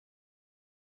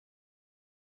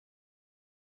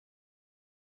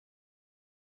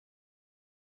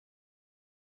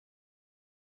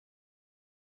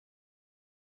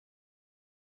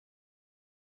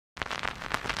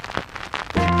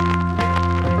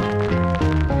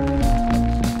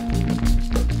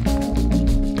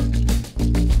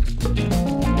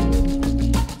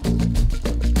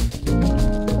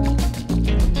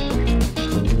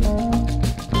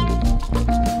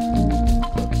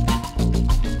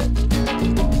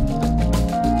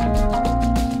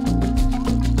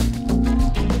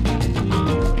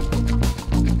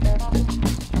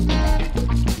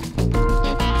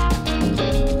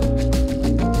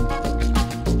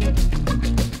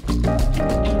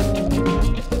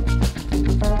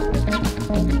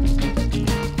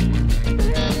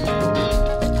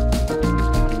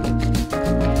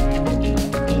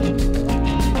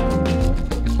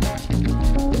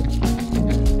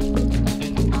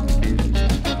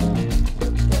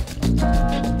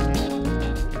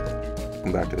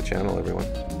channel, everyone.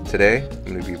 Today, I'm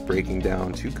going to be breaking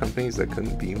down two companies that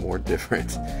couldn't be more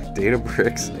different,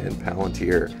 Databricks and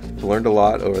Palantir. I learned a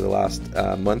lot over the last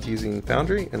month using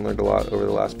Foundry and learned a lot over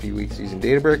the last few weeks using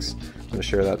Databricks. I'm going to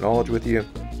share that knowledge with you.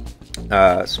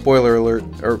 Spoiler alert,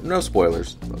 or no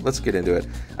spoilers, let's get into it.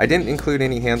 I didn't include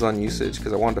any hands-on usage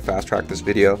because I wanted to fast track this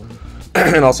video.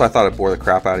 And also I thought I'd bore the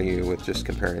crap out of you with just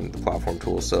comparing the platform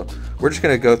tools. So we're just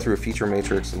going to go through a feature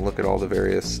matrix and look at all the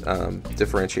various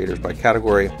differentiators by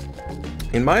category.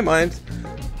 In my mind,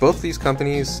 both these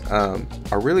companies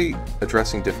are really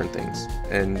addressing different things.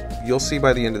 And you'll see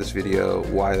by the end of this video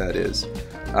why that is.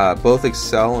 Both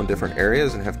excel in different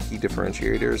areas and have key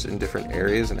differentiators in different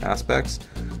areas and aspects.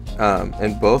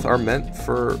 And both are meant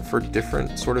for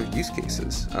different sort of use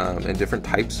cases and different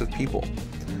types of people.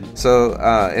 So,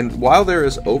 and while there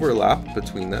is overlap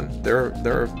between them, there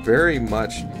are very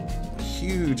much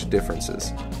huge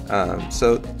differences.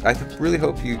 So I really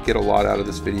hope you get a lot out of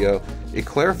this video. It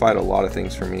clarified a lot of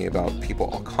things for me about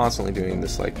people constantly doing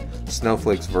this, like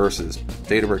snowflakes versus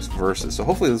Databricks versus. So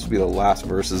hopefully this will be the last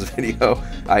versus video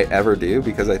I ever do,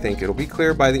 because I think it'll be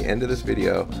clear by the end of this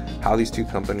video how these two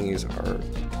companies are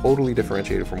totally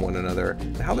differentiated from one another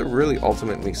and how they're really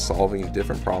ultimately solving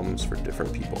different problems for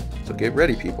different people. So get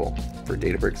ready, people, for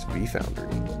Databricks v Foundry.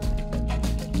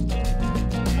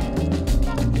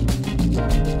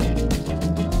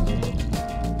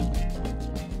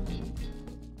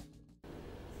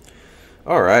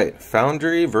 All right,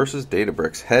 Foundry versus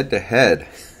Databricks, head to head.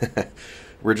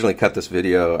 Originally cut this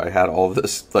video, I had all of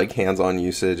this like hands-on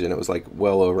usage and it was like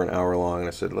well over an hour long. And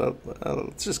I said,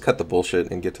 let's just cut the bullshit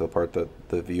and get to the part that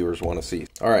the viewers want to see.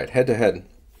 All right, head to head,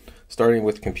 starting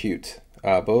with compute.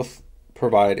 Both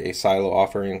provide a silo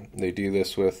offering. They do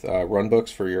this with runbooks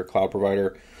for your cloud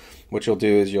provider. What you'll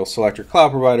do is you'll select your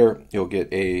cloud provider, you'll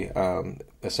get a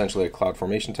essentially a cloud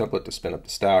formation template to spin up the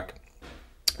stack.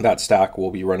 That stack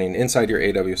will be running inside your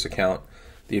AWS account.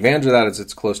 The advantage of that is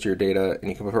it's close to your data and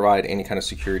you can provide any kind of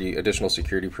security, additional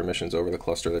security permissions over the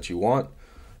cluster that you want.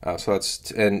 So that's,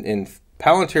 and in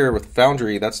Palantir with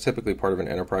Foundry, that's typically part of an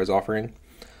enterprise offering.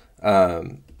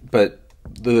 But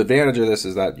the advantage of this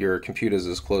is that your compute is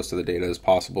as close to the data as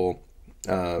possible.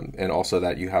 And also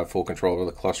that you have full control over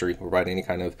the cluster. You can provide any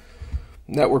kind of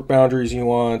network boundaries you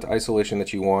want, isolation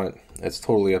that you want. It's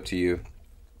totally up to you.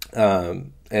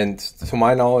 And to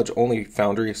my knowledge, only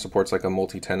Foundry supports like a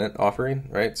multi-tenant offering,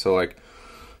 right? So like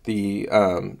the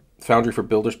Foundry for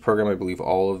Builders program, I believe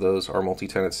all of those are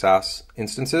multi-tenant SaaS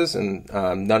instances, and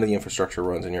none of the infrastructure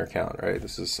runs in your account, right?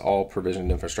 This is all provisioned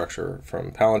infrastructure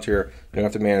from Palantir. You don't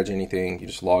have to manage anything. You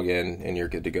just log in and you're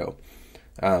good to go.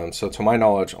 So to my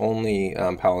knowledge, only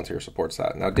Palantir supports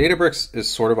that. Now, Databricks is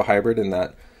sort of a hybrid in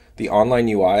that the online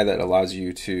UI that allows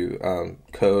you to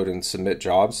code and submit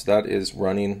jobs, that is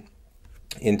running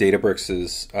in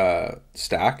Databricks'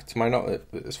 stack, to my knowledge,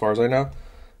 as far as I know.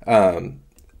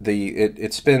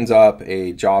 It spins up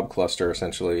a job cluster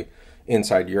essentially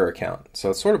inside your account. So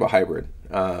it's sort of a hybrid,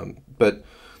 but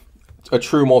a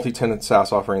true multi-tenant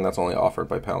SaaS offering that's only offered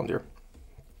by Palantir.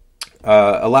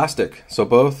 Elastic. So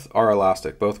both are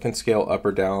elastic. Both can scale up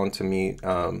or down to meet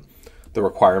the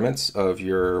requirements of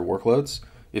your workloads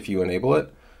if you enable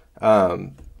it.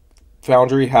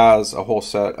 Foundry has a whole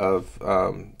set of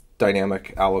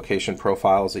dynamic allocation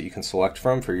profiles that you can select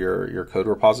from for your code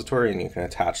repository, and you can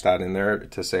attach that in there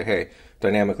to say, hey,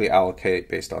 dynamically allocate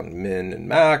based on min and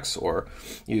max, or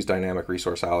use dynamic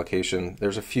resource allocation.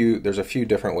 There's a few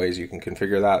different ways you can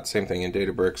configure that. Same thing in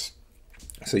Databricks.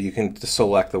 So you can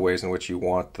select the ways in which you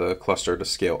want the cluster to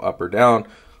scale up or down,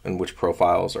 and which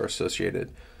profiles are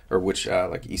associated, or which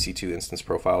like EC2 instance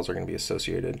profiles are going to be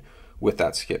associated with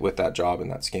that job and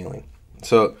that scaling.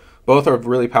 So both are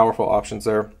really powerful options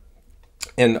there.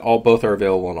 And both are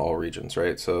available in all regions,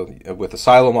 right? So with a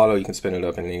silo model, you can spin it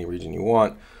up in any region you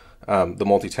want. The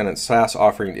multi-tenant SaaS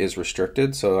offering is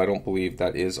restricted, so I don't believe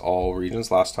that is all regions.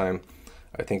 Last time,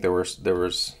 I think there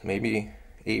was maybe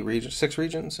 6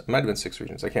 regions. It might have been 6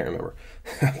 regions. I can't remember.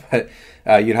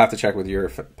 But you'd have to check with your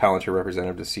Palantir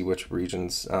representative to see which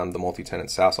regions the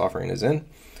multi-tenant SaaS offering is in.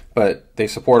 But they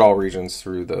support all regions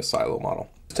through the silo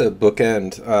model. To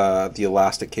bookend the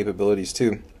elastic capabilities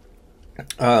too.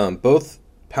 Both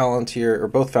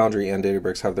Foundry and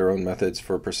Databricks have their own methods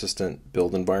for persistent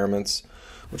build environments,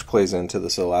 which plays into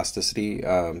this elasticity.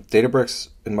 Databricks,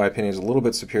 in my opinion, is a little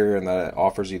bit superior in that it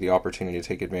offers you the opportunity to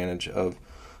take advantage of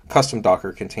custom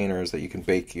Docker containers that you can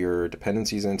bake your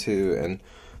dependencies into, and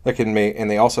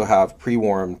they also have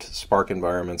pre-warmed Spark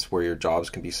environments where your jobs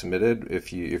can be submitted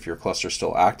if your cluster is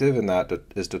still active, and that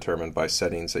is determined by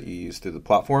settings that you use through the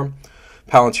platform.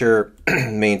 Palantir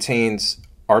maintains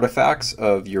artifacts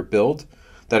of your build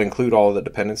that include all of the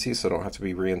dependencies, so don't have to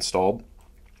be reinstalled.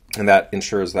 And that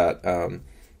ensures that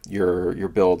your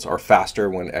builds are faster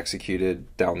when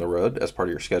executed down the road as part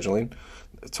of your scheduling.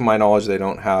 To my knowledge, they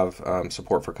don't have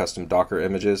support for custom Docker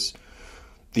images.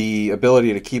 The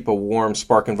ability to keep a warm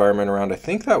Spark environment around, I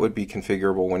think that would be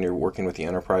configurable when you're working with the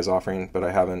enterprise offering, but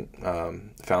I haven't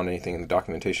found anything in the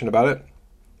documentation about it.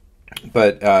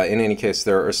 But in any case,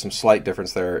 there are some slight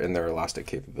difference there in their Elastic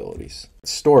capabilities.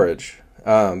 Storage,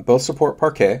 both support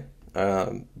Parquet.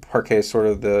 Parquet is sort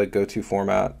of the go-to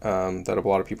format that a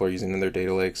lot of people are using in their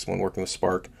data lakes when working with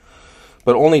Spark.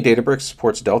 But only Databricks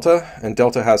supports Delta, and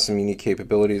Delta has some unique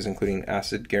capabilities, including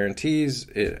ACID guarantees.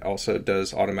 It also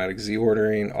does automatic Z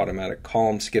ordering, automatic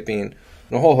column skipping, and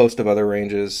a whole host of other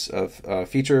ranges of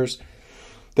features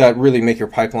that really make your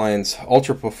pipelines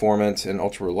ultra performant and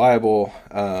ultra reliable,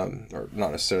 or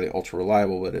not necessarily ultra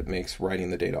reliable, but it makes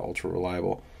writing the data ultra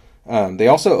reliable. They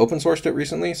also open sourced it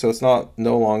recently, so it's no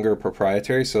longer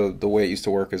proprietary. So the way it used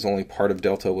to work is only part of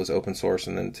Delta was open source,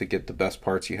 and then to get the best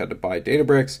parts, you had to buy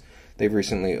Databricks. They've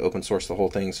recently open sourced the whole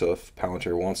thing, so if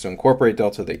Palantir wants to incorporate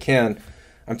Delta, they can.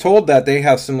 I'm told that they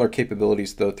have similar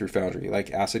capabilities, though, through Foundry, like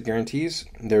ACID guarantees.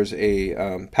 There's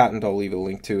a patent I'll leave a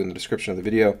link to in the description of the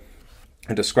video.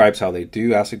 It describes how they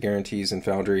do ACID guarantees in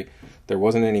Foundry. There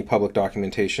wasn't any public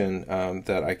documentation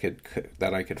that I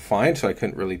could find, so I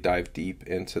couldn't really dive deep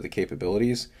into the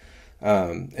capabilities.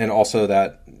 And also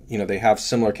that they have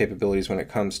similar capabilities when it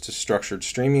comes to structured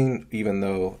streaming, even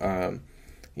though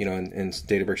in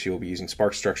Databricks you will be using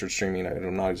Spark structured streaming.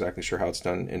 I'm not exactly sure how it's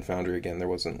done in Foundry. Again, there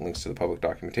wasn't links to the public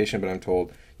documentation, but I'm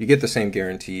told you get the same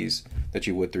guarantees that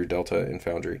you would through Delta in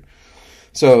Foundry.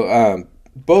 So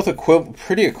both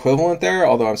pretty equivalent there,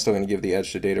 although I'm still going to give the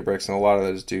edge to Databricks, and a lot of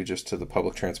that is due just to the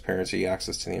public transparency,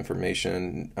 access to the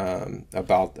information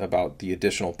about the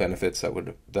additional benefits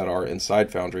that are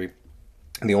inside Foundry.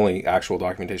 And the only actual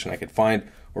documentation I could find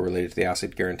were related to the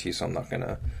ACID guarantee, so I'm not going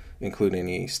to include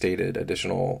any stated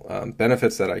additional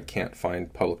benefits that I can't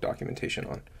find public documentation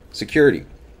on. Security.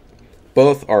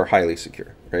 Both are highly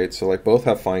secure, right? So both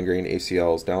have fine-grained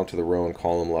ACLs down to the row and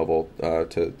column level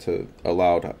to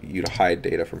allow you to hide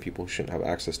data from people who shouldn't have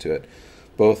access to it.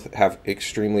 Both have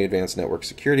extremely advanced network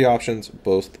security options.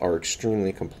 Both are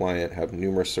extremely compliant, have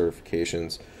numerous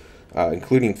certifications,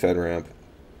 including FedRAMP.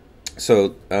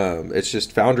 So it's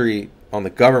just Foundry on the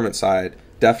government side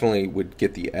definitely would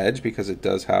get the edge because it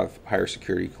does have higher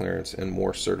security clearance and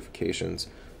more certifications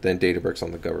than Databricks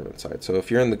on the government side. So if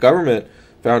you're in the government,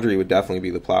 Foundry would definitely be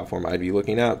the platform I'd be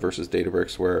looking at versus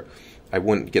Databricks, where I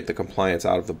wouldn't get the compliance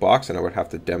out of the box and I would have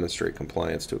to demonstrate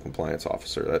compliance to a compliance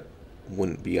officer. That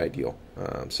wouldn't be ideal.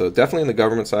 So definitely in the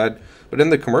government side, but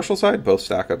in the commercial side, both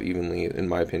stack up evenly, in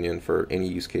my opinion, for any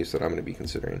use case that I'm going to be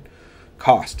considering.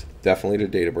 Cost, definitely to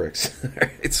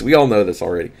Databricks. We all know this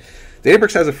already.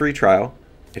 Databricks has a free trial.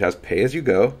 It has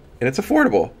pay-as-you-go, and it's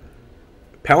affordable.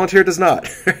 Palantir does not.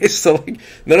 So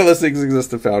none of those things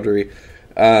exist in Foundry.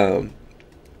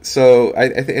 So I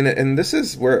and this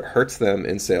is where it hurts them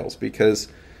in sales, because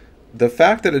the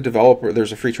fact that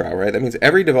there's a free trial, right? That means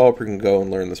every developer can go and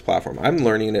learn this platform. I'm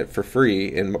learning it for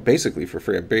free, and basically for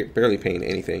free. I'm barely paying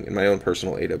anything in my own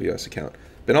personal AWS account.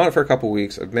 Been on it for a couple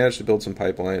weeks. I've managed to build some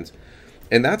pipelines.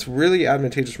 And that's really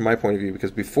advantageous from my point of view,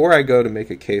 because before I go to make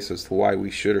a case as to why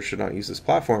we should or should not use this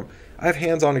platform, I have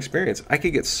hands-on experience. I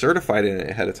could get certified in it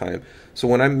ahead of time. So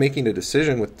when I'm making a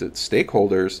decision with the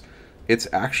stakeholders, it's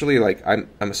actually I'm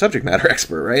a subject matter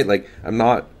expert, right? I'm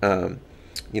not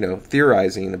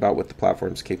theorizing about what the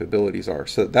platform's capabilities are.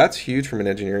 So that's huge from an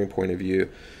engineering point of view.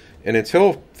 And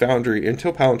until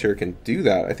Palantir can do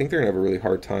that, I think they're going to have a really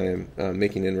hard time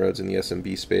making inroads in the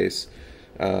SMB space.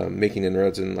 Making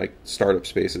inroads in startup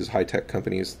spaces, high-tech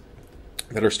companies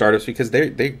that are startups, because they're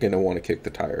going to want to kick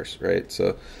the tires, right?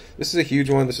 So this is a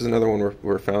huge one. This is another one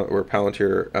where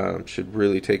Palantir should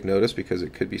really take notice, because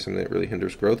it could be something that really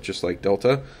hinders growth, just like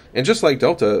Delta. And just like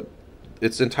Delta,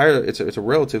 it's a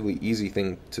relatively easy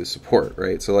thing to support,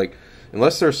 right? So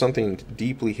unless there's something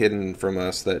deeply hidden from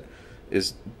us that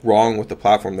is wrong with the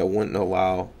platform that wouldn't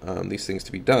allow these things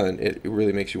to be done, it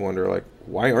really makes you wonder,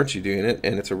 why aren't you doing it?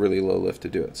 And it's a really low lift to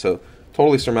do it. So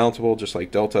totally surmountable, just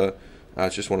like Delta.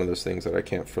 It's just one of those things that I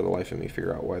can't for the life of me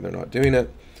figure out why they're not doing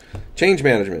it. Change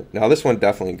management. Now this one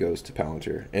definitely goes to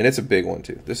Palantir, and it's a big one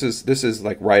too. This is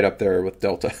right up there with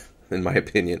Delta, in my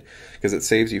opinion, because it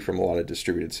saves you from a lot of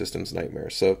distributed systems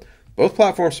nightmares. So both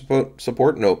platforms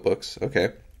support notebooks.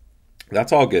 Okay,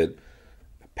 that's all good.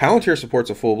 Palantir supports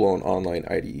a full-blown online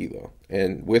IDE though,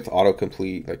 and with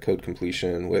autocomplete, code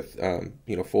completion, with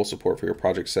full support for your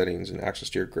project settings and access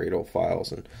to your Gradle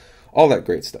files and all that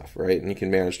great stuff, right? And you can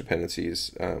manage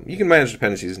dependencies. You can manage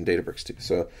dependencies in Databricks too.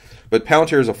 So, but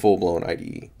Palantir is a full-blown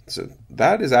IDE. So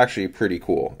that is actually pretty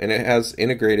cool. And it has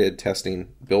integrated testing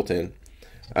built in.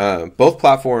 Both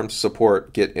platforms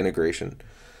support Git integration.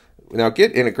 Now,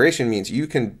 Git integration means you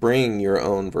can bring your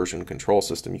own version control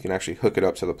system. You can actually hook it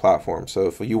up to the platform. So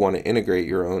if you want to integrate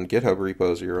your own GitHub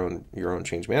repos or your own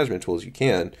change management tools, you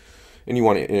can. And you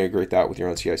want to integrate that with your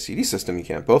own CI/CD system, you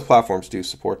can. Both platforms do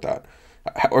support that.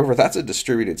 However, that's a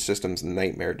distributed systems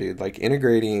nightmare, dude. Like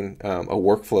integrating a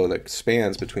workflow that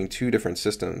spans between two different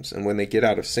systems, and when they get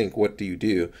out of sync, what do you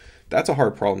do? That's a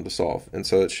hard problem to solve. And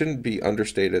so it shouldn't be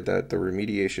understated that the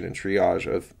remediation and triage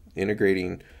of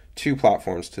integrating two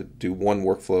platforms to do one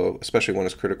workflow, especially one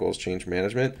as critical as change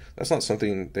management, that's not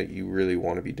something that you really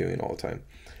want to be doing all the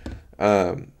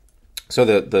time. So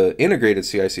the integrated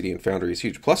CI/CD and Foundry is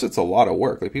huge. Plus, it's a lot of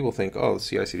work. Like people think, oh, the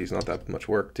CI/CD is not that much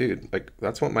work, dude. Like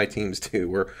that's what my teams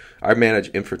do. I manage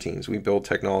infra teams. We build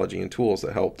technology and tools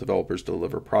that help developers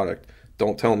deliver product.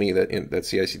 Don't tell me that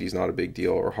CI/CD is not a big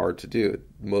deal or hard to do. It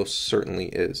most certainly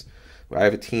is. I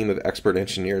have a team of expert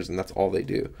engineers, and that's all they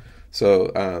do.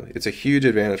 So it's a huge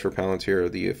advantage for Palantir.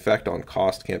 The effect on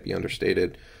cost can't be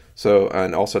understated. So,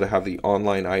 and also to have the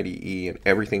online IDE and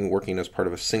everything working as part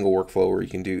of a single workflow where you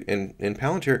can do, in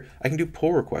Palantir, I can do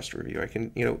pull request review. I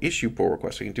can, issue pull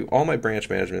requests. I can do all my branch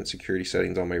management security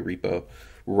settings on my repo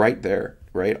right there,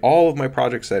 right? All of my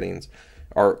project settings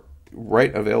are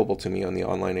right available to me on the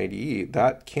online IDE.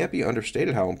 That can't be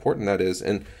understated how important that is.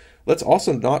 And let's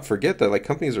also not forget that like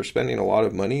companies are spending a lot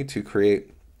of money to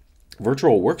create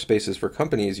virtual workspaces for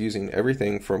companies using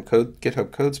everything from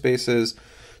GitHub code spaces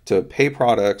to pay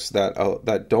products that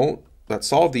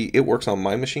solve the "it works on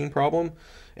my machine" problem,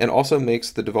 and also makes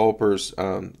the developer's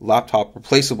laptop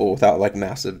replaceable without like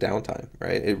massive downtime.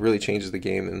 Right? It really changes the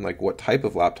game and like what type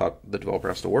of laptop the developer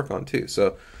has to work on too.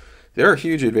 So there are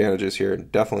huge advantages here,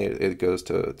 and definitely it goes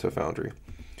to Foundry.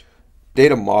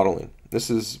 Data modeling. This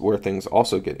is where things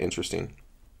also get interesting.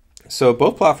 So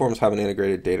both platforms have an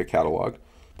integrated data catalog.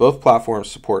 Both platforms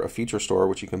support a feature store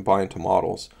which you can bind to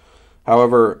models.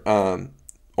 However,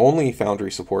 only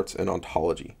Foundry supports an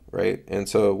ontology, right? And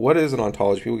so what is an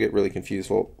ontology? People get really confused.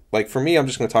 Well, like for me, I'm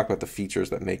just going to talk about the features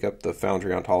that make up the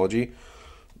Foundry ontology.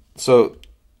 So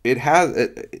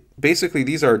basically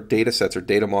these are data sets or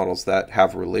data models that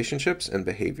have relationships and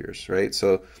behaviors, right?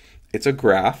 So it's a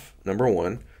graph, number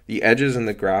one. The edges in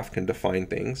the graph can define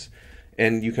things.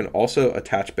 And you can also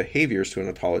attach behaviors to an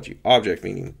ontology object,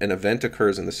 meaning an event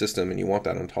occurs in the system and you want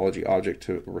that ontology object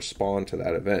to respond to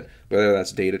that event. Whether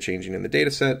that's data changing in the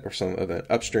data set or some event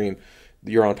upstream,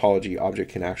 your ontology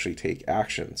object can actually take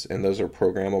actions, and those are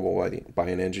programmable by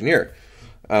an engineer.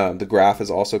 The graph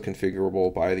is also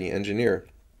configurable by the engineer.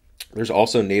 There's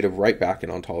also native write-back in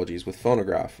ontologies with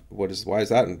phonograph. Why is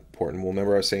that important? Well,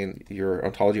 remember I was saying your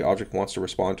ontology object wants to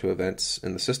respond to events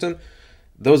in the system.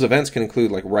 Those events can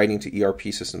include like writing to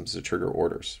ERP systems to trigger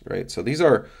orders, right? So these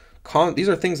are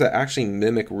things that actually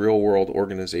mimic real-world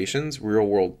organizations,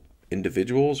 real-world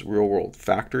individuals, real-world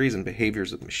factories and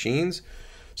behaviors of machines.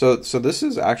 So this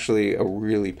is actually a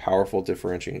really powerful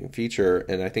differentiating feature,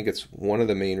 and I think it's one of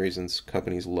the main reasons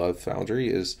companies love Foundry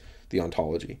is the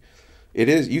ontology.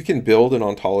 You can build an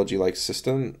ontology-like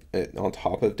system on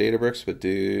top of Databricks, but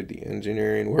dude, the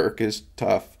engineering work is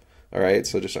tough. All right,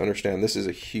 so just understand this is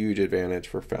a huge advantage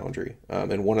for Foundry,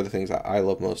 and one of the things that I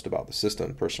love most about the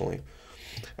system personally.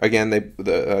 Again,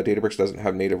 Databricks doesn't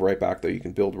have native write-back, though you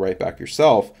can build write-back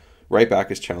yourself. Write-back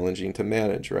is challenging to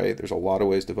manage, right? There's a lot of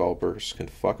ways developers can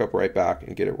fuck up write-back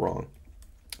and get it wrong.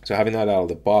 So having that out of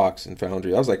the box in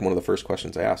Foundry, that was like one of the first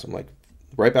questions I asked them, like,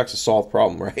 write-back's a solved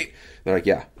problem, right? They're like,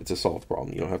 yeah, it's a solved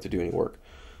problem. You don't have to do any work.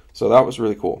 So that was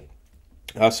really cool.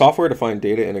 Software-defined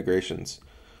data integrations.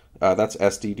 That's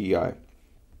SDDI.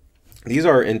 These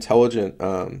are intelligent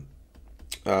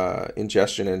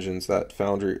ingestion engines that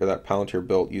Palantir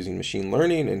built using machine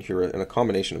learning and a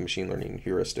combination of machine learning and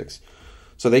heuristics.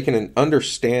 So they can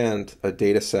understand a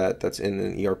data set that's in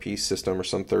an ERP system or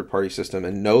some third-party system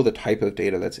and know the type of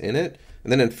data that's in it,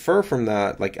 and then infer from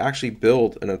that, like actually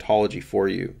build an ontology for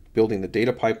you, building the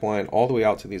data pipeline all the way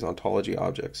out to these ontology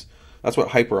objects. That's what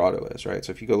HyperAuto is, right?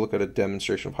 So if you go look at a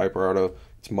demonstration of HyperAuto,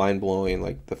 it's mind-blowing,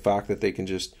 like the fact that they can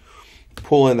just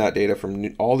pull in that data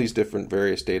from all these different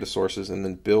various data sources and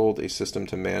then build a system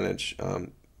to manage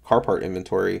car part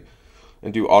inventory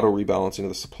and do auto rebalancing of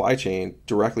the supply chain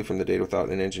directly from the data without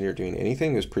an engineer doing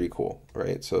anything is pretty cool,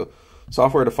 right? So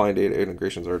software-defined data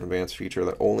integrations are an advanced feature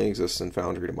that only exists in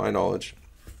Foundry to my knowledge.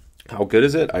 How good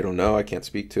is it? I don't know. I can't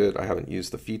speak to it. I haven't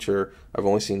used the feature. I've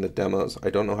only seen the demos.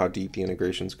 I don't know how deep the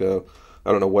integrations go.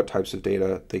 I don't know what types of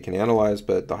data they can analyze,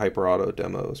 but the HyperAuto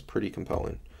demo is pretty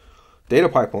compelling. Data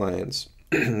pipelines.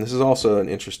 This is also an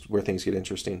interest where things get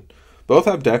interesting. Both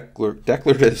have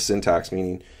declarative syntax,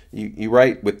 meaning you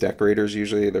write with decorators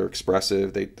usually. They're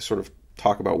expressive. They sort of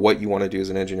talk about what you want to do as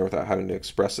an engineer without having to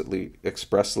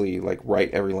expressly like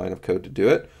write every line of code to do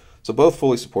it. So both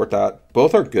fully support that.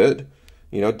 Both are good.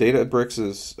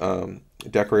 Databricks'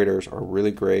 decorators are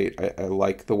really great. I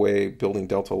like the way building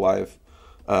Delta Live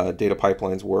data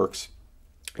pipelines works.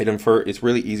 It's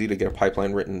really easy to get a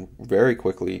pipeline written very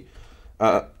quickly.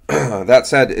 That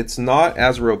said, it's not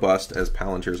as robust as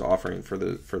Palantir's offering for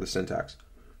the syntax.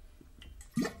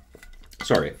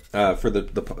 Sorry, for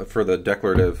the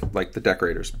declarative, like the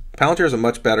decorators. Palantir is a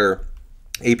much better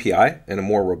API and a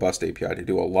more robust API to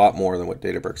do a lot more than what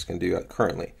Databricks can do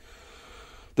currently.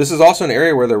 This is also an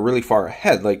area where they're really far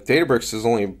ahead. Like Databricks has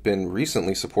only been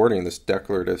recently supporting this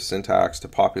declarative syntax to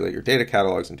populate your data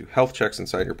catalogs and do health checks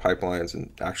inside your pipelines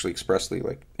and actually expressly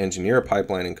like engineer a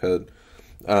pipeline in code.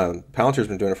 Palantir's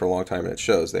been doing it for a long time, and it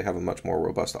shows. They have a much more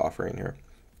robust offering here.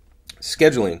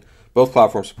 Scheduling. Both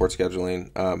platforms support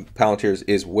scheduling. Palantir's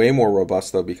is way more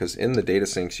robust, though, because in the data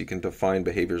syncs, you can define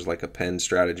behaviors like append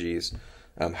strategies,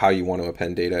 how you want to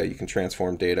append data. You can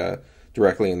transform data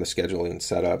directly in the scheduling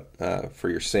setup for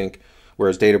your sync.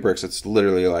 Whereas Databricks, it's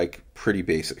literally like pretty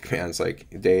basic, man. It's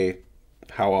like day,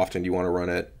 how often do you want to run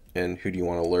it, and who do you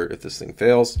want to alert if this thing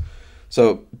fails.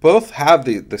 So both have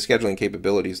the scheduling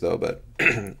capabilities, though, but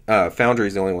Foundry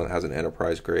is the only one that has an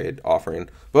enterprise-grade offering,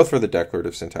 both for the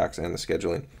declarative syntax and the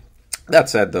scheduling. That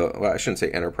said, though, well, I shouldn't say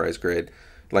enterprise-grade,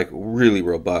 like really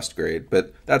robust grade.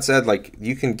 But that said, like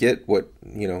you can get what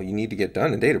you need to get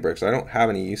done in Databricks. I don't have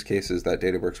any use cases that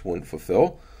Databricks wouldn't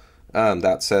fulfill.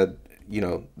 That said,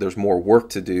 there's more work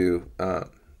to do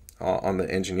on the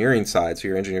engineering side. So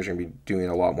your engineers are going to be doing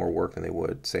a lot more work than they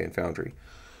would, say, in Foundry.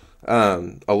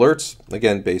 Alerts,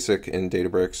 again, basic in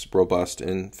Databricks, robust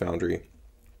in Foundry.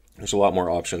 There's a lot more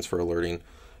options for alerting.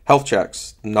 Health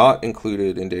checks, not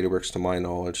included in Databricks to my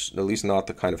knowledge, at least not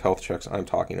the kind of health checks I'm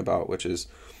talking about, which is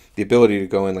the ability to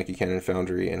go in like you can in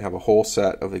Foundry and have a whole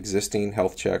set of existing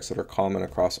health checks that are common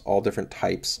across all different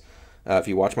types. If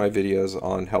you watch my videos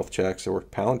on health checks or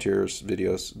Palantir's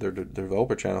videos, their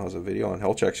developer channel has a video on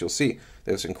health checks, you'll see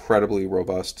there's an incredibly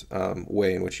robust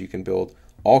way in which you can build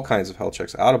all kinds of health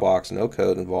checks out of box, no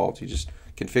code involved. You just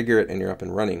configure it and you're up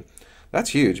and running. That's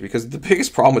huge because the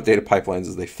biggest problem with data pipelines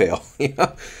is they fail.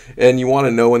 And you want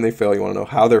to know when they fail. You want to know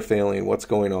how they're failing, what's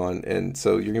going on. And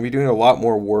so you're going to be doing a lot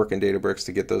more work in Databricks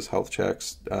to get those health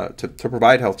checks, to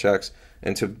provide health checks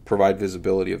and to provide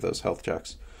visibility of those health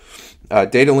checks.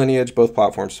 Data lineage, both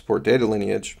platforms support data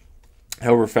lineage.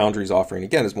 However, Foundry's offering,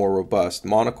 again, is more robust.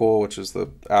 Monocle, which is the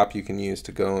app you can use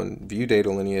to go and view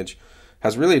data lineage,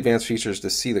 has really advanced features to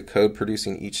see the code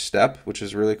producing each step, which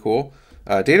is really cool.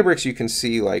 Databricks, you can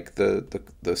see like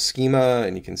the schema,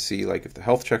 and you can see like if the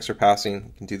health checks are passing.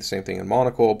 You can do the same thing in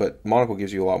Monocle, but Monocle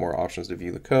gives you a lot more options to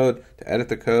view the code, to edit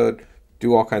the code,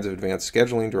 do all kinds of advanced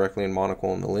scheduling directly in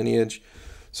Monocle and the lineage.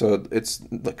 So it's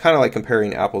kind of like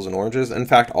comparing apples and oranges. In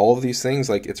fact, all of these things,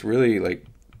 like it's really like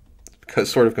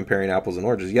sort of comparing apples and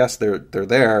oranges. Yes, they're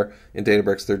there in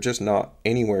Databricks. They're just not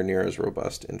anywhere near as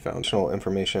robust in Foundry. Additional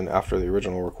information after the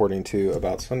original recording too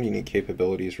about some unique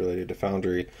capabilities related to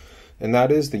Foundry. And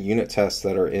that is the unit tests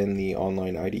that are in the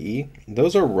online IDE.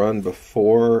 Those are run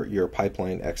before your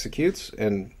pipeline executes.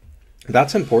 And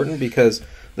that's important because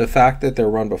the fact that they're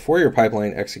run before your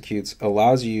pipeline executes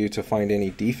allows you to find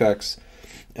any defects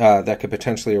that could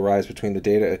potentially arise between the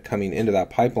data coming into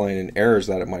that pipeline and errors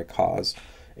that it might cause.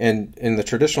 And in the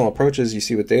traditional approaches you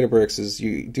see with Databricks is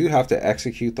you do have to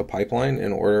execute the pipeline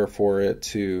in order for it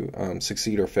to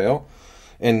succeed or fail.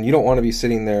 And you don't want to be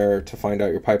sitting there to find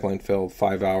out your pipeline failed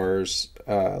 5 hours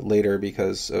later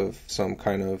because of some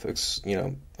kind of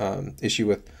issue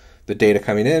with the data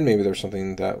coming in. Maybe there's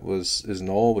something that is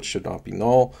null, which should not be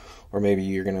null, or maybe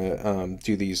you're going to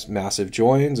do these massive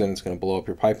joins and it's going to blow up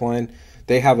your pipeline.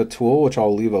 They have a tool, which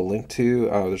I'll leave a link to.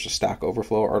 There's a Stack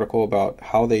Overflow article about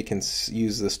how they can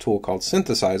use this tool called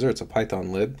Synthesizer. It's a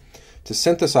Python lib to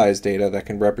synthesize data that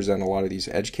can represent a lot of these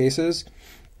edge cases.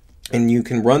 And you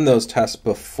can run those tests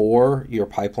before your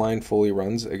pipeline fully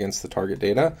runs against the target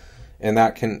data. And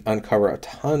that can uncover a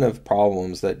ton of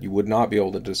problems that you would not be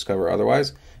able to discover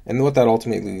otherwise. And what that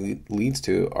ultimately leads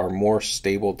to are more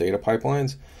stable data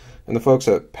pipelines. And the folks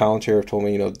at Palantir have told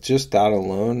me, just that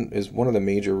alone is one of the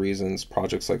major reasons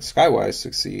projects like Skywise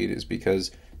succeed, is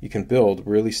because you can build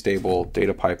really stable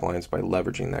data pipelines by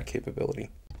leveraging that capability.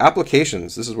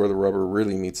 Applications, this is where the rubber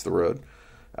really meets the road.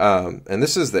 And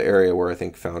this is the area where I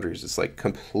think Foundry is just like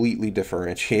completely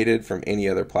differentiated from any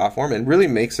other platform and really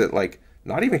makes it like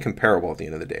Not even comparable at the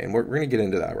end of the day. And we're going to get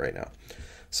into that right now.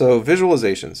 So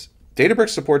visualizations. Databricks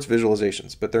supports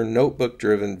visualizations, but they're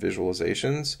notebook-driven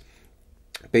visualizations.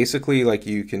 Basically, like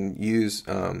you can use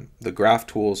the graph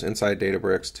tools inside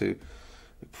Databricks to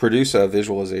produce a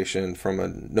visualization from a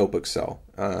notebook cell.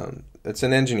 It's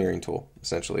an engineering tool,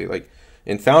 essentially. Like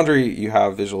in Foundry, you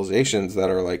have visualizations that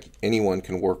are like anyone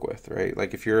can work with, right?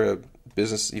 Like if you're a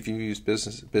business, if you use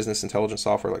business intelligence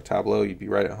software like Tableau, you'd be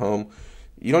right at home.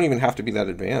 You don't even have to be that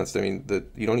advanced. I mean,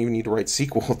 you don't even need to write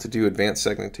SQL to do advanced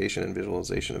segmentation and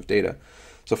visualization of data.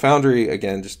 So Foundry,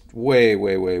 again, just way,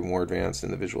 way, way more advanced in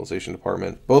the visualization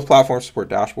department. Both platforms support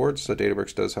dashboards, so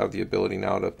Databricks does have the ability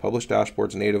now to publish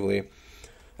dashboards natively.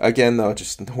 Again, though,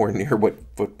 just nowhere near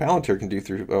what Palantir can do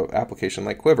through an application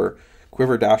like Quiver.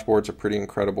 Quiver dashboards are pretty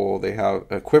incredible. They have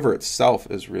Quiver itself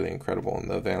is really incredible in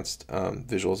the advanced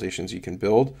visualizations you can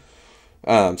build.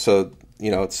 So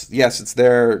it's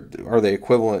there. Are they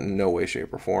equivalent? In no way,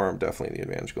 shape, or form. Definitely the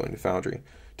advantage going to Foundry.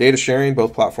 Data sharing,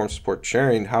 both platforms support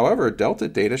sharing. However, Delta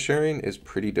data sharing is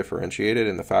pretty differentiated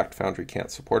in the fact Foundry can't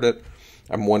support it.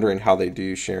 I'm wondering how they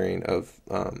do sharing of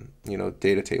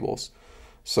data tables.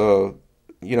 So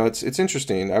it's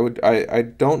interesting. I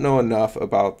don't know enough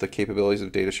about the capabilities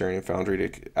of data sharing in Foundry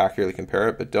to accurately compare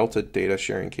it, but Delta data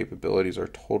sharing capabilities are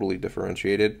totally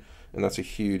differentiated, and that's a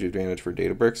huge advantage for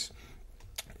Databricks.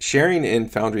 Sharing in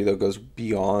Foundry, though, goes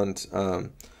beyond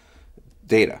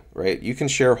data, right? You can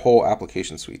share whole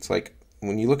application suites. Like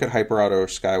when you look at HyperAuto or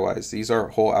Skywise, these are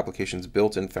whole applications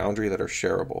built in Foundry that are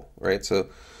shareable, right? So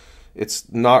it's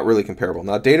not really comparable.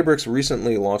 Now, Databricks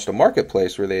recently launched a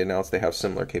marketplace where they announced they have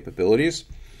similar capabilities.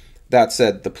 That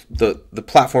said, the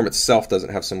platform itself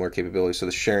doesn't have similar capabilities, so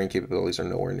the sharing capabilities are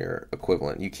nowhere near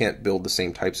equivalent. You can't build the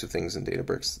same types of things in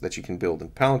Databricks that you can build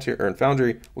in Palantir or in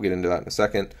Foundry. We'll get into that in a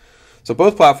second. So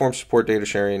both platforms support data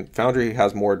sharing. Foundry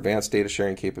has more advanced data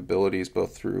sharing capabilities,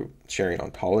 both through sharing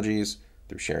ontologies,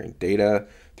 through sharing data,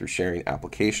 through sharing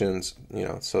applications.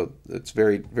 So it's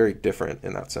very, very different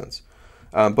in that sense.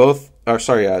 Low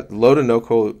to no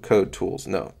code tools.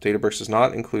 No, Databricks does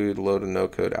not include low to no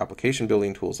code application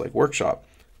building tools like Workshop.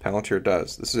 Palantir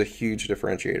does. This is a huge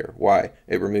differentiator. Why?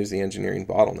 It removes the engineering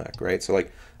bottleneck, right? So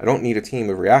I don't need a team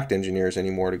of React engineers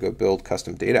anymore to go build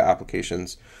custom data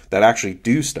applications that actually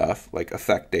do stuff like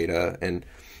affect data and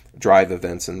drive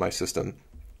events in my system.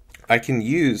 I can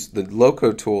use the low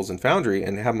code tools in Foundry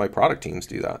and have my product teams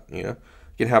do that. You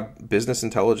can have business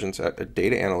intelligence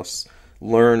data analysts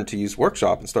learn to use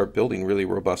Workshop and start building really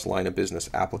robust line of business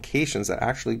applications that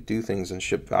actually do things and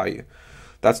ship value.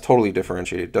 That's totally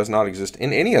differentiated. It does not exist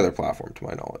in any other platform, to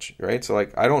my knowledge, right? So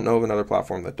I don't know of another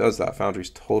platform that does that.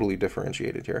 Foundry's totally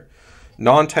differentiated here.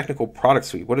 Non-technical product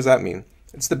suite. What does that mean?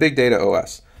 It's the big data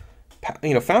OS.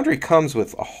 Foundry comes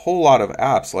with a whole lot of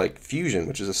apps like Fusion,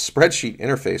 which is a spreadsheet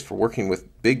interface for working with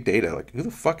big data. Like, who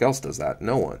the fuck else does that?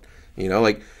 No one.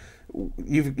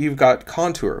 You've got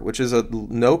Contour, which is a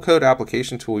no-code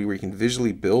application tool where you can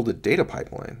visually build a data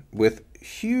pipeline with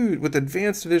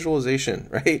advanced visualization,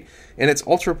 right? And it's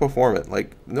ultra performant.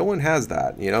 Like, no one has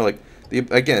that.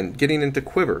 Again, getting into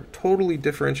Quiver, totally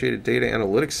differentiated data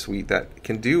analytics suite that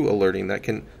can do alerting, that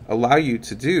can allow you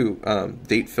to do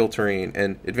date filtering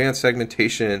and advanced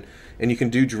segmentation, and you can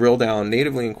do drill down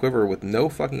natively in Quiver with no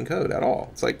fucking code at all.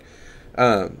 It's like,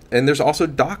 and there's also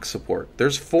doc support.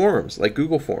 There's forms like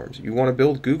Google Forms. You want to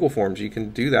build Google Forms, you can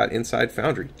do that inside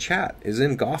Foundry. Chat is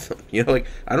in Gotham. I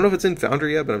don't know if it's in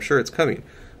Foundry yet, but I'm sure it's coming.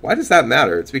 Why does that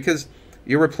matter? It's because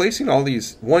you're replacing all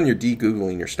these. One, you're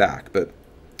de-Googling your stack, but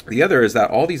the other is that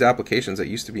all these applications that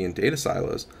used to be in data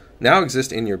silos now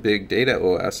exist in your big data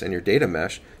OS and your data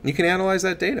mesh, and you can analyze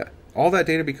that data. All that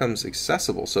data becomes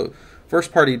accessible. So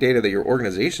first-party data that your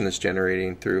organization is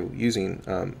generating through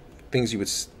using things you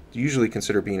would usually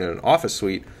consider being in an office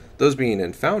suite, those being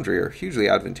in Foundry are hugely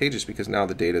advantageous because now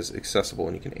the data is accessible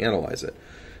and you can analyze it.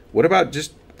 What about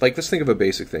just, let's think of a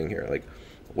basic thing here.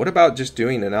 What about just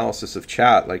doing analysis of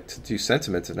chat, to do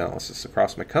sentiment analysis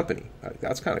across my company?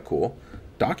 That's kind of cool.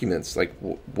 Documents,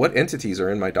 what entities are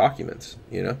in my documents,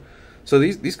 So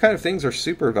these kind of things are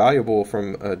super valuable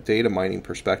from a data mining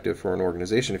perspective for an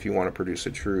organization if you want to produce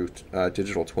a true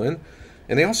digital twin.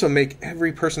 And they also make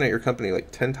every person at your company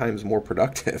 10 times more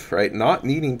productive, right? Not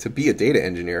needing to be a data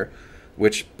engineer,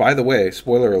 which, by the way,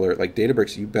 spoiler alert,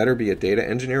 Databricks, you better be a data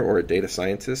engineer or a data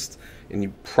scientist, and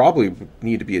you probably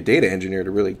need to be a data engineer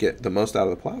to really get the most out of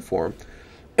the platform.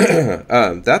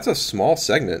 That's a small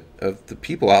segment of the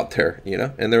people out there,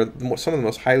 and they're some of the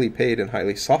most highly paid and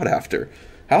highly sought after.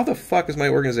 How the fuck is my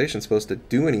organization supposed to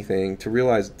do anything to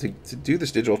realize, to do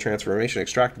this digital transformation,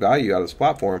 extract value out of this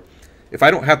platform, if I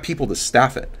don't have people to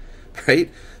staff it?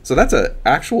 right? So that's a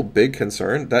actual big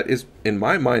concern. That is, in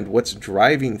my mind, what's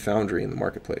driving Foundry in the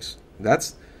marketplace.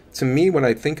 That's, to me, when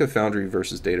I think of Foundry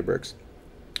versus Databricks,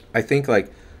 I think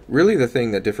like really the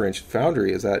thing that differentiates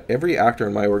Foundry is that every actor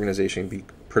in my organization can be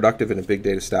productive in a big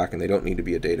data stack and they don't need to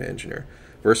be a data engineer.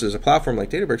 Versus a platform like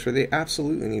Databricks where they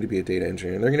absolutely need to be a data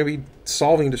engineer. And they're going to be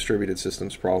solving distributed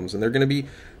systems problems. And they're going to be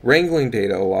wrangling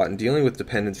data a lot and dealing with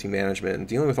dependency management and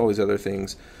dealing with all these other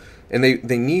things. And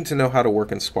they need to know how to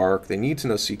work in Spark. They need to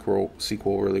know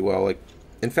SQL really well. Like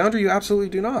in Foundry, you absolutely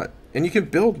do not. And you can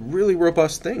build really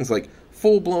robust things like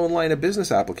full-blown line of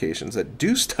business applications that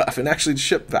do stuff and actually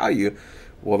ship value.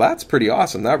 Well, that's pretty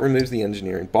awesome. That removes the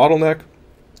engineering bottleneck.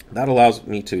 That allows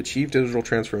me to achieve digital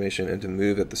transformation and to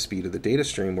move at the speed of the data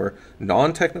stream where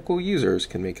non-technical users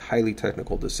can make highly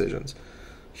technical decisions.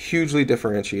 Hugely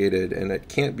differentiated, and it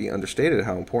can't be understated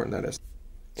how important that is.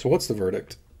 So what's the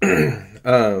verdict?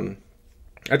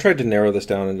 I tried to narrow this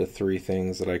down into 3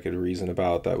 things that I could reason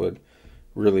about that would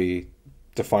really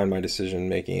define my decision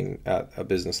making at a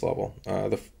business level.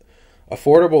 The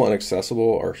affordable and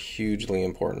accessible are hugely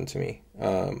important to me.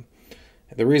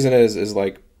 The reason is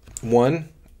like, one,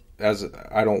 as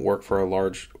I don't work for a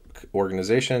large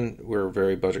organization, we're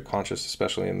very budget conscious,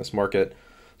 especially in this market.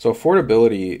 So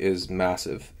affordability is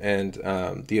massive. And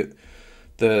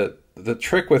the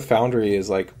trick with Foundry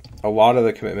is like a lot of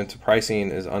the commitment to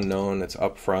pricing is unknown. It's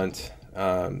upfront,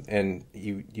 and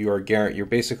you're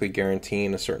basically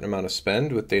guaranteeing a certain amount of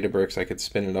spend. With Databricks, I could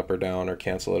spin it up or down or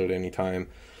cancel it at any time.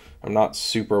 I'm not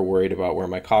super worried about where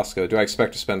my costs go. Do I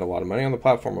expect to spend a lot of money on the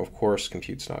platform? Of course,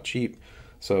 compute's not cheap.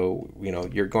 So,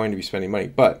 you're going to be spending money.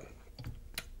 But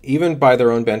even by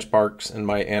their own benchmarks and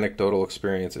my anecdotal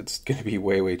experience, it's going to be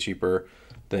way, way cheaper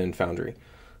than Foundry.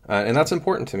 And that's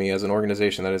important to me as an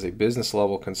organization. That is a business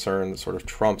level concern that sort of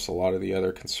trumps a lot of the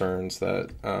other concerns that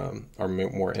are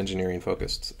more engineering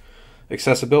focused.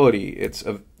 Accessibility, it's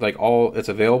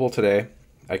available today.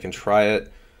 I can try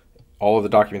it. All of the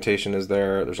documentation is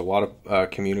there. There's a lot of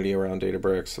community around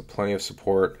Databricks, plenty of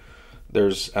support.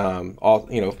 There's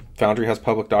Foundry has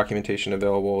public documentation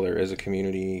available. There is a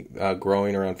community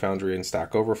growing around Foundry and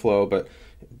Stack Overflow, but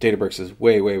Databricks is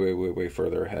way, way, way, way, way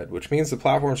further ahead, which means the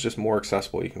platform is just more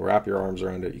accessible. You can wrap your arms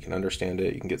around it. You can understand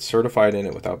it. You can get certified in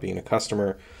it without being a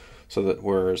customer. So that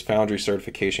whereas Foundry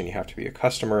certification, you have to be a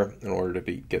customer in order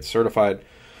to get certified.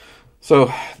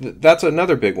 So that's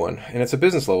another big one, and it's a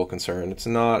business level concern. It's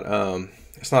not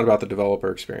about the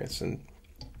developer experience, and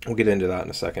we'll get into that in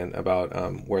a second about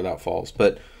where that falls.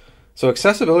 But so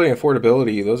accessibility and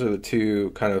affordability, those are the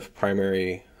 2 kind of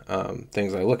primary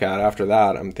things I look at. After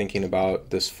that, I'm thinking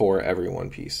about this for everyone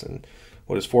piece. And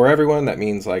what is for everyone? That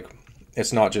means like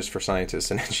it's not just for scientists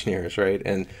and engineers, right?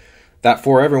 And that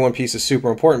for everyone piece is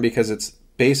super important because it's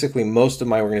basically most of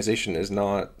my organization is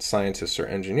not scientists or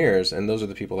engineers, and those are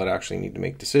the people that actually need to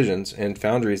make decisions. And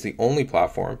Foundry is the only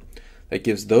platform that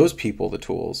gives those people the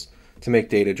tools to make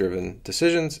data-driven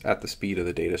decisions at the speed of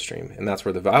the data stream. And that's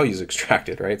where the value is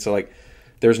extracted, right? So like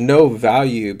there's no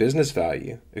business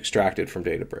value extracted from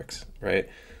Databricks, right?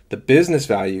 The business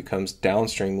value comes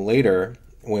downstream later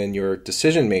when your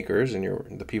decision makers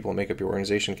and the people that make up your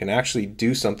organization can actually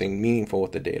do something meaningful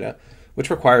with the data,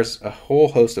 which requires a whole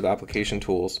host of application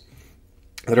tools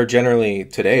that are generally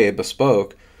today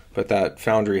bespoke, but that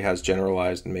Foundry has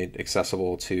generalized and made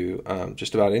accessible to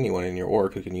just about anyone in your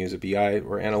org who can use a BI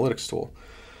or analytics tool.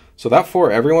 So that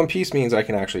for everyone piece means I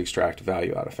can actually extract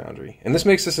value out of Foundry. And this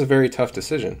makes this a very tough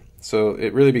decision. So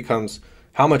it really becomes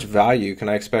how much value can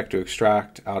I expect to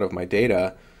extract out of my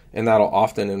data, and that'll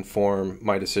often inform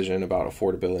my decision about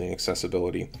affordability and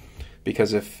accessibility.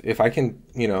 Because if I can,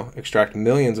 extract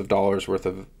millions of dollars worth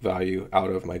of value out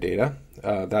of my data,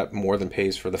 that more than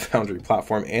pays for the Foundry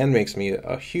platform and makes me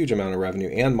a huge amount of revenue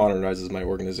and modernizes my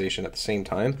organization at the same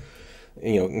time,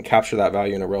 and capture that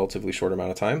value in a relatively short amount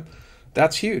of time.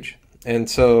 That's huge. And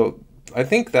so I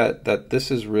think that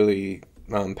this is really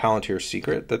Palantir's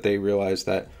secret, that they realize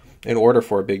that in order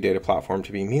for a big data platform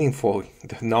to be meaningful,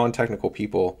 the non-technical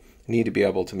people need to be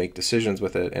able to make decisions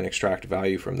with it and extract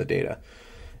value from the data.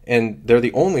 And they're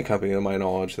the only company, to my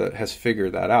knowledge, that has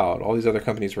figured that out. All these other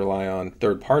companies rely on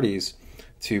third parties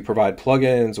to provide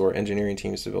plugins or engineering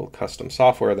teams to build custom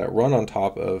software that run on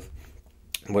top of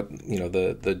what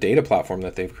the data platform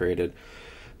that they've created.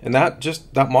 And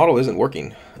that model isn't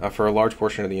working for a large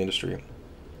portion of the industry.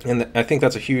 And I think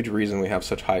that's a huge reason we have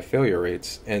such high failure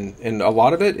rates. And a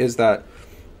lot of it is that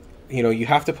you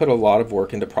have to put a lot of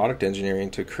work into product engineering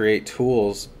to create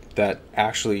tools that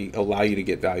actually allow you to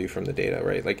get value from the data,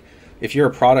 right? Like if you're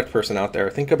a product person out there,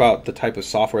 think about the type of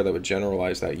software that would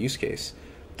generalize that use case.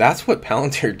 that's what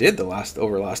Palantir did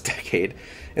over the last decade.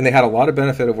 And they had a lot of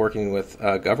benefit of working with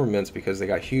governments because they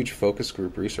got huge focus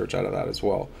group research out of that as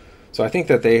well. So I think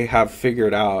that they have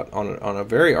figured out on a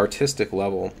very artistic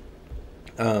level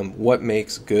what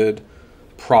makes good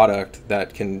product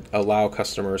that can allow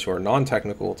customers who are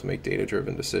non-technical to make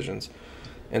data-driven decisions.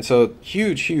 And so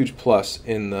huge plus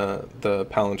in the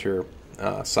Palantir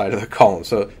side of the column.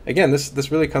 So again,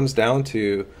 this really comes down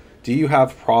to, do you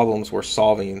have problems we're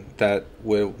solving that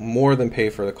will more than pay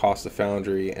for the cost of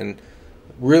Foundry and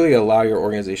really allow your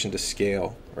organization to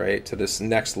scale, right, to this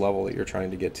next level that you're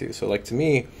trying to get to? So like, to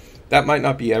me, that might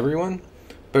not be everyone,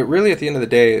 but really at the end of the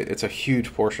day, it's a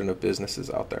huge portion of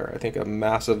businesses out there. I think a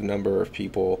massive number of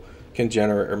people can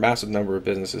generate, or massive number of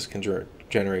businesses can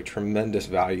generate tremendous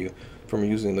value from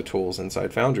using the tools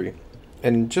inside Foundry.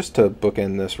 And just to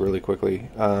bookend this really quickly,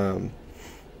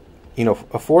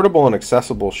 affordable and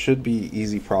accessible should be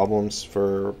easy problems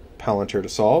for Palantir to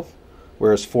solve,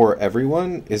 whereas for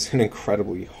everyone is an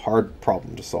incredibly hard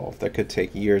problem to solve that could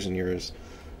take years and years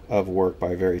of work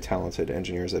by very talented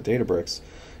engineers at Databricks.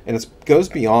 And it goes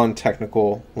beyond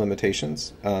technical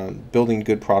limitations. Building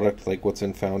good product like what's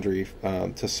in Foundry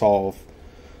to solve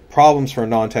problems for a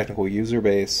non-technical user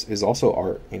base is also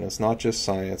art. It's not just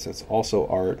science, it's also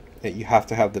art. You have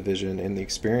to have the vision and the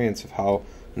experience of how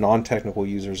non-technical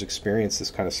users experience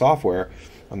this kind of software.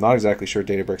 I'm not exactly sure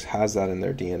Databricks has that in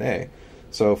their DNA.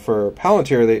 So for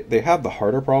Palantir, they have the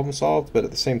harder problem solved, but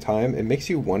at the same time, it makes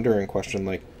you wonder and question,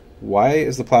 like, why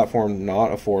is the platform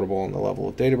not affordable on the level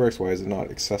of Databricks? Why is it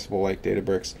not accessible like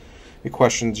Databricks? It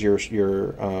questions your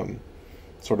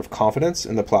sort of confidence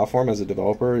in the platform as a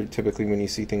developer. Typically, when you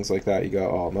see things like that, you go,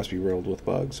 oh, it must be riddled with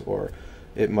bugs, or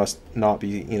it must not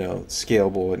be,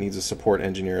 scalable. It needs a support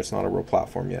engineer. It's not a real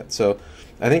platform yet. So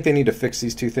I think they need to fix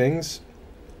these two things.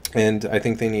 And I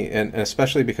think they need, and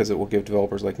especially because it will give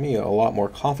developers like me a lot more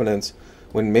confidence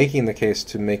when making the case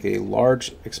to make a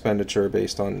large expenditure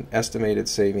based on estimated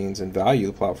savings and value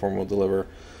the platform will deliver.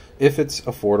 If it's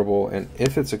affordable and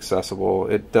if it's accessible,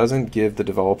 it doesn't give the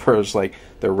developers, like,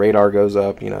 their radar goes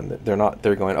up.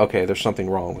 They're going, okay, there's something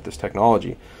wrong with this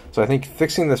technology. So I think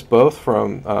fixing this both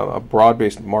from a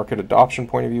broad-based market adoption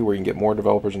point of view, where you can get more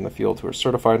developers in the field who are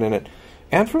certified in it,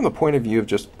 and from the point of view of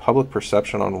just public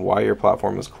perception on why your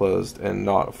platform is closed and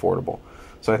not affordable.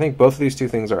 So I think both of these two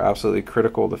things are absolutely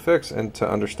critical to fix, and to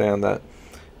understand that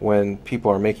when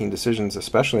people are making decisions,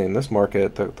 especially in this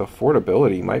market, the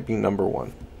affordability might be number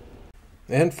one.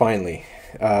 And finally,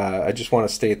 I just want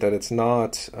to state that it's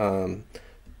not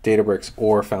Databricks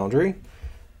or Foundry.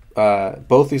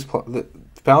 Both these in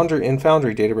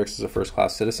Foundry, Databricks is a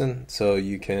first-class citizen, so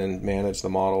you can manage the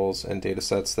models and data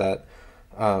sets that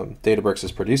Databricks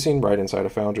is producing right inside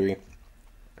of Foundry,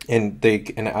 and they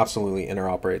can absolutely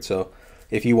interoperate. So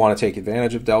if you want to take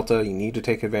advantage of Delta, you need to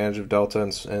take advantage of Delta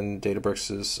and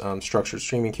Databricks' structured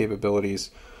streaming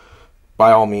capabilities.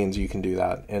 By all means, you can do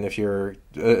that. And if you're,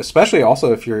 especially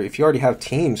also if you already have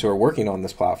teams who are working on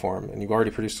this platform and you've already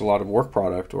produced a lot of work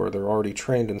product, or they're already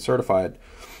trained and certified,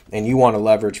 and you want to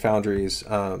leverage Foundry's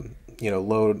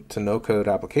low to no code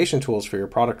application tools for your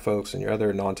product folks and your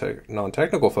other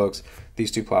non-technical folks,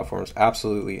 these two platforms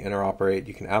absolutely interoperate.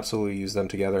 You can absolutely use them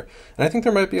together. And I think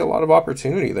there might be a lot of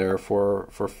opportunity there for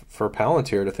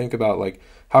Palantir to think about, like,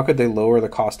 how could they lower the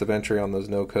cost of entry on those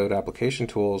no code application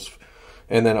tools,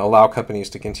 and then allow companies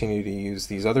to continue to use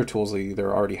these other tools they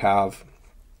either already have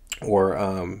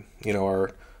or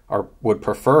would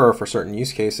prefer for certain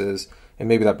use cases, and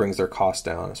maybe that brings their costs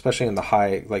down, especially in the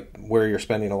high, like, where you're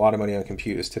spending a lot of money on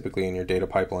compute is typically in your data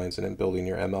pipelines and in building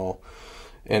your ML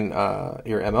and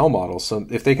your ML models. So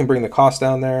if they can bring the cost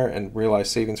down there and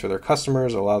realize savings for their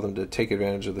customers, allow them to take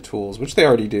advantage of the tools, which they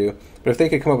already do, but if they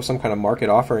could come up with some kind of market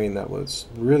offering that was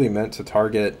really meant to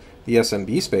target the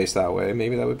SMB space that way,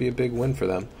 maybe that would be a big win for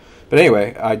them. But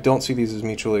anyway, I don't see these as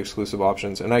mutually exclusive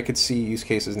options, and I could see use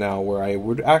cases now where I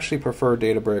would actually prefer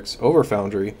Databricks over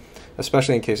Foundry,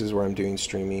 especially in cases where I'm doing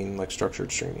streaming, like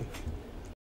structured streaming.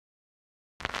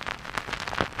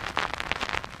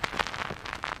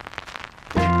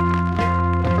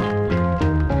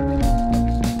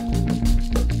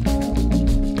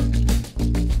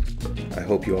 I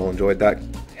hope you all enjoyed that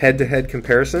head-to-head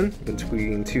comparison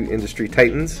between two industry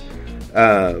titans.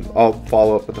 I'll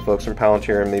follow up with the folks from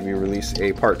Palantir and maybe release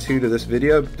a part 2 to this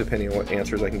video, depending on what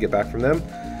answers I can get back from them.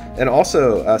 And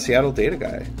also, Seattle Data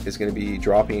Guy is going to be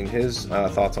dropping his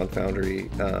thoughts on Foundry,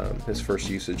 his first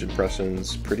usage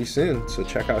impressions, pretty soon. So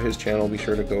check out his channel. Be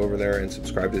sure to go over there and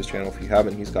subscribe to his channel if you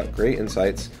haven't. He's got great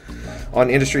insights on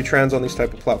industry trends on these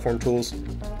type of platform tools.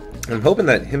 I'm hoping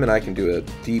that him and I can do a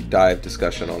deep dive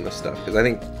discussion on this stuff, because I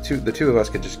think the two of us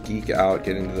could just geek out,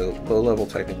 get into the low-level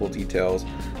technical details.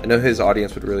 I know his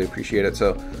audience would really appreciate it,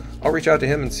 so I'll reach out to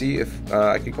him and see if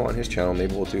I could go on his channel.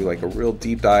 Maybe we'll do like a real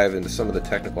deep dive into some of the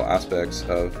technical aspects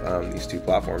of these two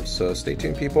platforms. So stay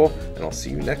tuned, people, and I'll see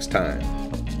you next time.